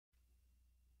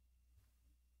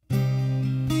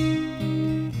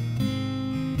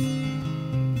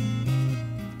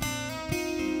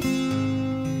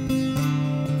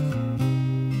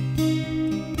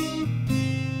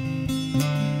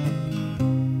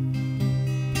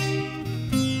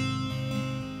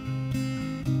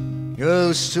I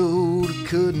was told I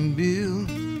couldn't build,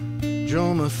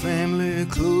 draw my family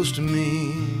close to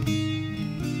me.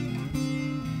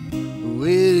 I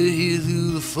waited here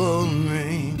through the falling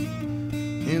rain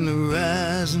and the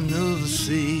rising of the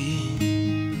sea.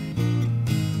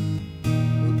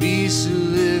 A beast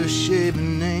of every shape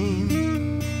and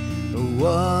name, I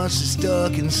watched its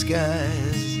darkened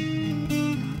skies,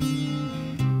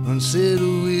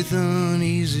 unsettled with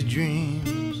uneasy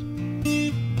dreams,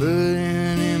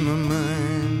 burning in my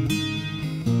mind.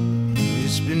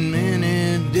 It's been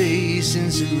many days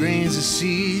since the rains have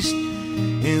ceased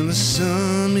and the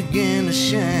sun began to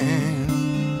shine.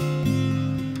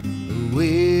 I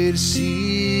wait to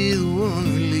see the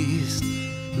one released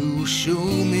who will show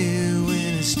me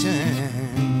when it's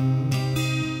time.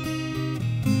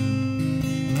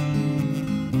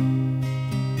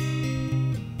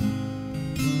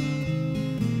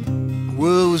 The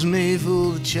world was made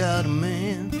for the child of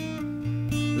man,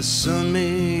 the sun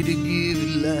made to give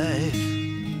it life.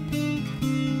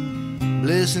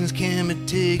 Blessings can be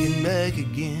taken back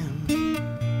again,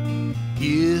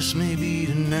 yes, maybe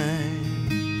tonight,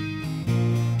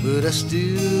 but I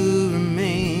still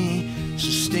remain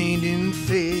sustained in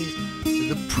faith to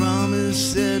the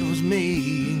promise that was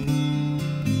made,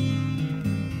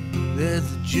 that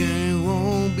the journey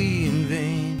won't be in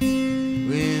vain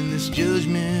when this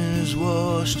judgment is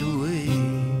washed away.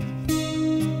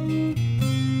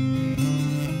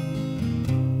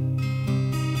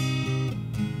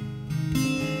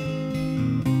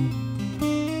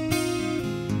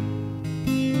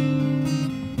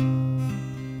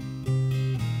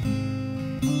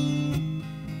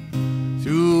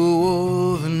 Through a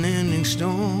war of an ending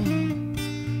storm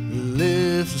that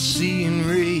left the sea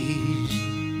enraged,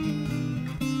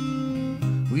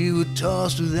 we were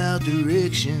tossed without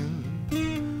direction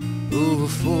over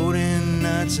 40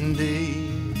 nights and days.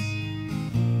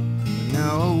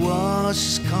 Now I watch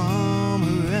this calm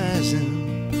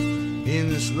horizon in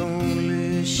this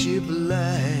lonely ship of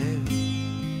life,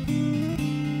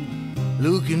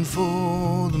 looking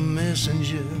for the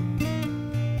messenger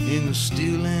in the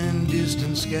still and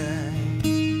distant sky,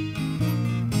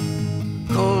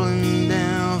 calling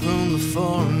down from the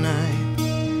fallen night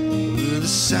with a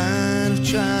sign of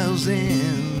trials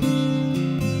end,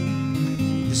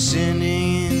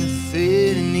 descending in the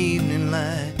fading evening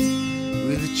light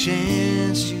with a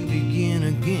chance to begin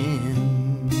again.